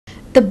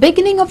The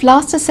beginning of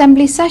last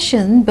assembly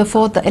session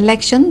before the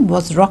election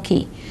was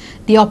rocky.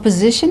 The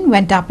opposition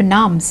went up in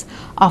arms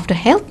after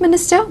Health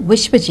Minister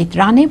Vishwajit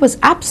Rane was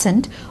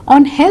absent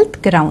on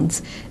health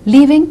grounds,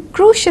 leaving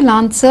crucial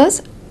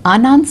answers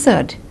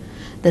unanswered.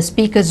 The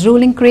Speaker's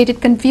ruling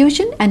created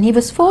confusion and he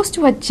was forced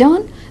to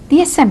adjourn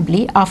the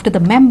assembly after the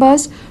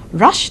members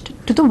rushed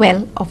to the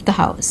well of the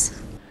House.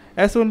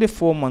 As only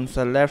 4 months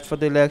are left for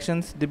the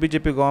elections, the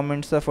BJP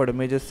government suffered a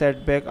major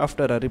setback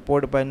after a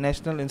report by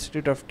National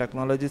Institute of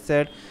Technology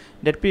said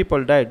that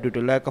people died due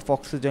to lack of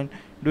oxygen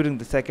during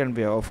the second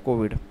wave of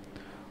COVID.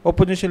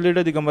 Opposition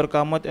leader Digambar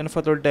Kamath and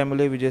Fatul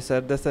Tamile Vijay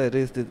Sardesai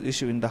raised this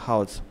issue in the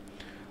House.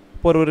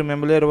 Porvorim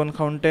MLA Rowan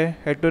County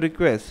had to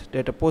request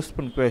that a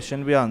postponed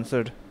question be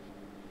answered.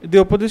 The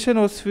opposition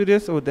was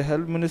furious over the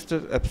Health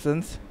Minister's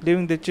absence,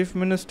 leaving the Chief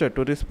Minister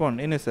to respond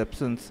in his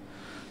absence.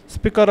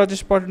 Speaker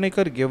Rajesh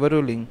Patnaikar gave a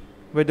ruling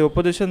where the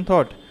opposition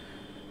thought.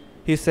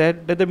 He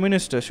said that the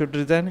minister should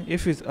resign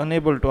if he is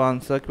unable to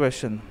answer a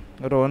question.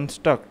 Rowan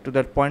stuck to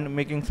that point,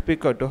 making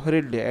Speaker to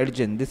hurriedly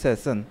adjourn the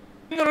session.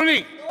 The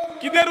ruling.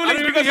 Kitne ruling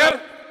speaker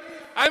sir?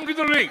 I am giving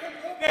the ruling.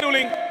 Kitne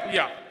ruling?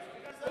 Yeah.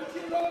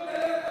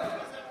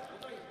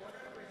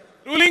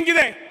 Ruling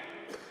kitne?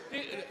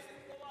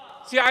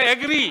 See, I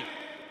agree.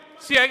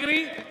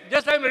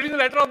 Just I am reading the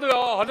letter of the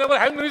Honorable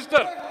Health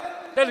Minister.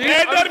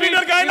 Letter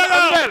bigger kind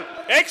of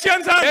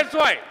action sir. That's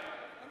why.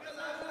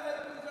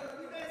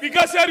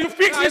 Because sir, you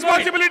fix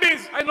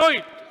responsibilities. I know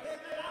it.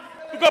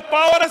 You got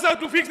power sir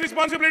to fix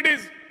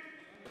responsibilities.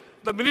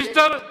 The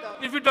minister,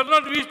 if he does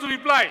not wish to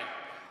reply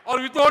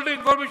or withhold the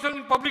information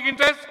in public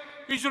interest,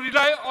 he should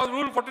rely on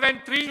Rule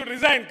 49(3) Should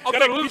resign. of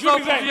the rules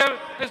of procedure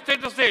and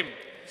state the same.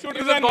 Should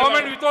If resign. the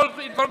government withholds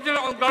information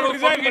on ground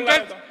of public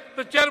interest,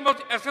 the chair must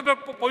accept the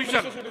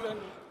position.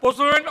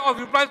 Postponement of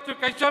replies to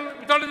question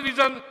without any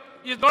reason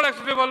is not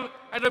acceptable,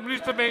 and the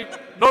minister may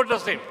note the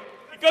same.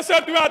 Because sir,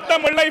 तुम्ही आता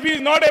म्हणला if he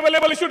is not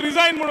available, he should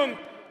resign म्हणून.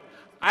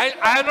 I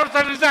have not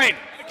said resign.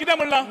 किती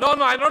म्हणला? No,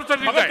 I have not said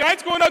मला resign.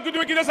 काहीच कोणा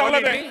तुम्ही किती सांगला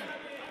ते?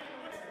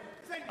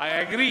 I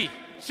agree.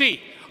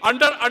 See,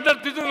 under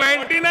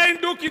 309,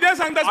 49(2) किती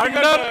सांगता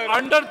speaker sir?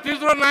 under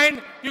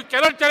 309, you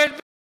cannot challenge.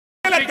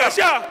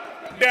 दशा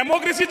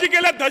डेमोक्रेसीची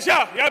केल्या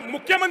दशा या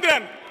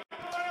मुख्यमंत्र्यान.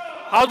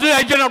 How do you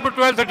adjourn up to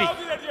 12:30?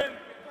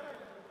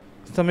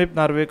 Samip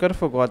Narvekar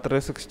for Got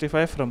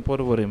 65 from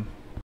Porvorim.